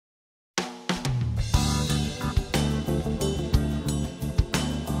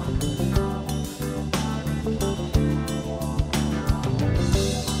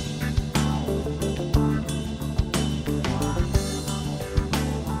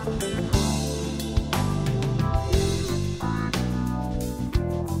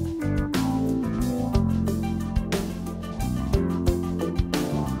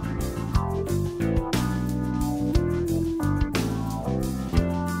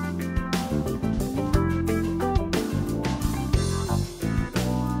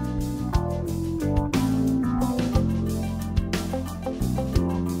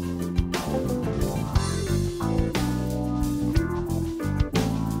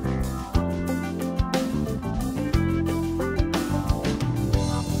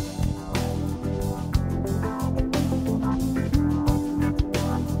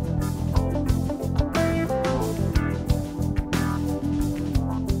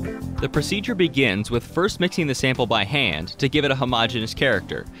The procedure begins with first mixing the sample by hand to give it a homogeneous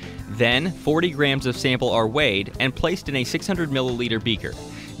character. Then, 40 grams of sample are weighed and placed in a 600 milliliter beaker.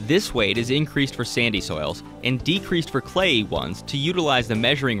 This weight is increased for sandy soils and decreased for clayey ones to utilize the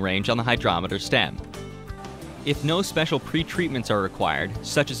measuring range on the hydrometer stem. If no special pre-treatments are required,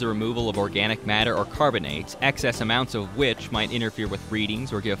 such as the removal of organic matter or carbonates, excess amounts of which might interfere with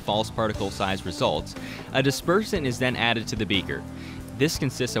readings or give false particle size results, a dispersant is then added to the beaker. This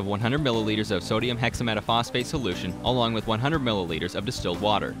consists of 100 milliliters of sodium hexametaphosphate solution along with 100 milliliters of distilled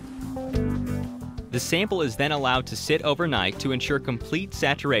water. The sample is then allowed to sit overnight to ensure complete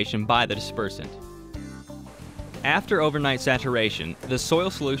saturation by the dispersant. After overnight saturation, the soil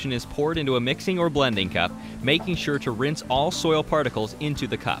solution is poured into a mixing or blending cup, making sure to rinse all soil particles into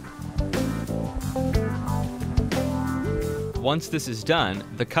the cup. Once this is done,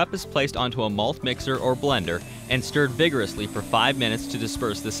 the cup is placed onto a malt mixer or blender and stirred vigorously for 5 minutes to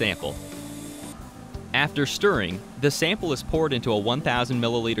disperse the sample. After stirring, the sample is poured into a 1,000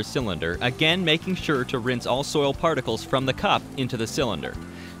 milliliter cylinder, again making sure to rinse all soil particles from the cup into the cylinder.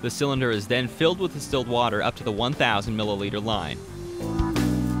 The cylinder is then filled with distilled water up to the 1,000 milliliter line.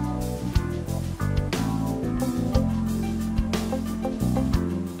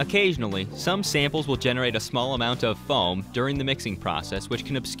 Occasionally, some samples will generate a small amount of foam during the mixing process, which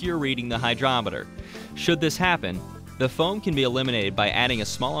can obscure reading the hydrometer. Should this happen, the foam can be eliminated by adding a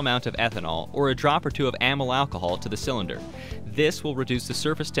small amount of ethanol or a drop or two of amyl alcohol to the cylinder. This will reduce the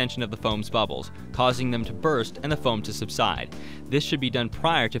surface tension of the foam's bubbles, causing them to burst and the foam to subside. This should be done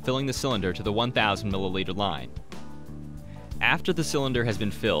prior to filling the cylinder to the 1,000 milliliter line. After the cylinder has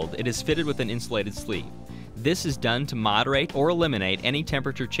been filled, it is fitted with an insulated sleeve. This is done to moderate or eliminate any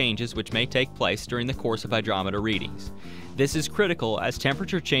temperature changes which may take place during the course of hydrometer readings. This is critical as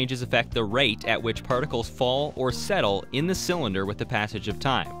temperature changes affect the rate at which particles fall or settle in the cylinder with the passage of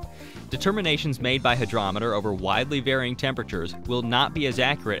time. Determinations made by hydrometer over widely varying temperatures will not be as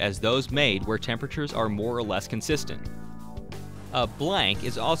accurate as those made where temperatures are more or less consistent. A blank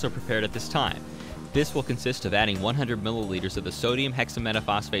is also prepared at this time. This will consist of adding 100 milliliters of the sodium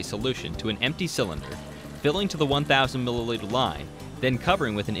hexametaphosphate solution to an empty cylinder, filling to the 1,000 milliliter line, then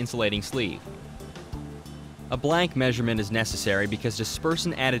covering with an insulating sleeve. A blank measurement is necessary because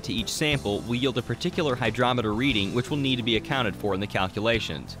dispersant added to each sample will yield a particular hydrometer reading which will need to be accounted for in the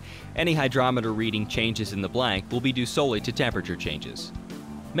calculations. Any hydrometer reading changes in the blank will be due solely to temperature changes.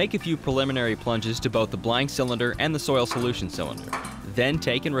 Make a few preliminary plunges to both the blank cylinder and the soil solution cylinder. Then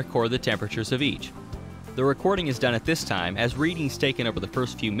take and record the temperatures of each. The recording is done at this time as readings taken over the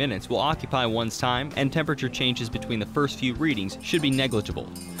first few minutes will occupy one's time and temperature changes between the first few readings should be negligible.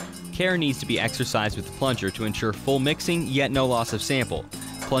 Care needs to be exercised with the plunger to ensure full mixing yet no loss of sample.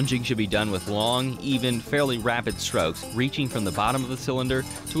 Plunging should be done with long, even, fairly rapid strokes reaching from the bottom of the cylinder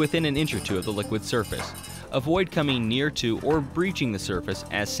to within an inch or two of the liquid surface. Avoid coming near to or breaching the surface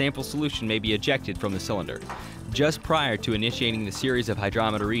as sample solution may be ejected from the cylinder. Just prior to initiating the series of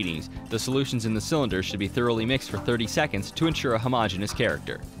hydrometer readings, the solutions in the cylinder should be thoroughly mixed for 30 seconds to ensure a homogeneous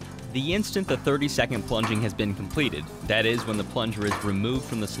character. The instant the 30-second plunging has been completed, that is when the plunger is removed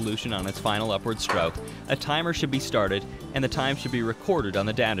from the solution on its final upward stroke, a timer should be started and the time should be recorded on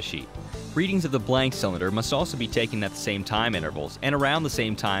the datasheet. Readings of the blank cylinder must also be taken at the same time intervals, and around the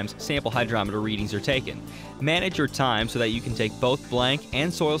same times sample hydrometer readings are taken. Manage your time so that you can take both blank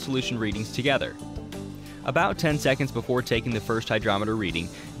and soil solution readings together. About 10 seconds before taking the first hydrometer reading,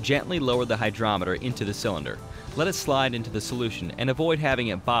 gently lower the hydrometer into the cylinder. Let it slide into the solution and avoid having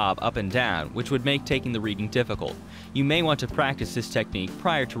it bob up and down, which would make taking the reading difficult. You may want to practice this technique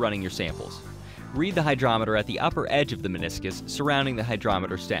prior to running your samples. Read the hydrometer at the upper edge of the meniscus surrounding the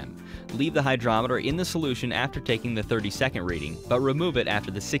hydrometer stem. Leave the hydrometer in the solution after taking the 30-second reading, but remove it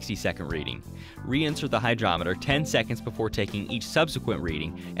after the 60-second reading. Reinsert the hydrometer 10 seconds before taking each subsequent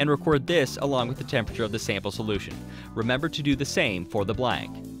reading and record this along with the temperature of the sample solution. Remember to do the same for the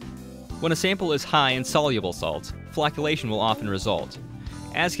blank. When a sample is high in soluble salts, flocculation will often result.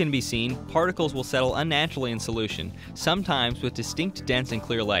 As can be seen, particles will settle unnaturally in solution, sometimes with distinct dense and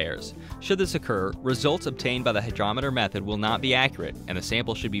clear layers. Should this occur, results obtained by the hydrometer method will not be accurate, and the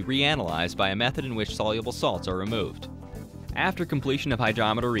sample should be reanalyzed by a method in which soluble salts are removed. After completion of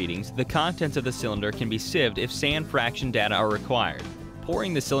hydrometer readings, the contents of the cylinder can be sieved if sand fraction data are required.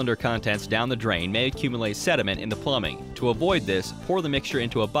 Pouring the cylinder contents down the drain may accumulate sediment in the plumbing. To avoid this, pour the mixture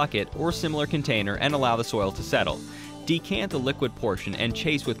into a bucket or similar container and allow the soil to settle. Decant the liquid portion and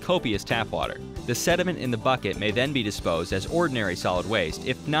chase with copious tap water. The sediment in the bucket may then be disposed as ordinary solid waste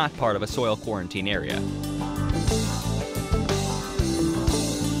if not part of a soil quarantine area.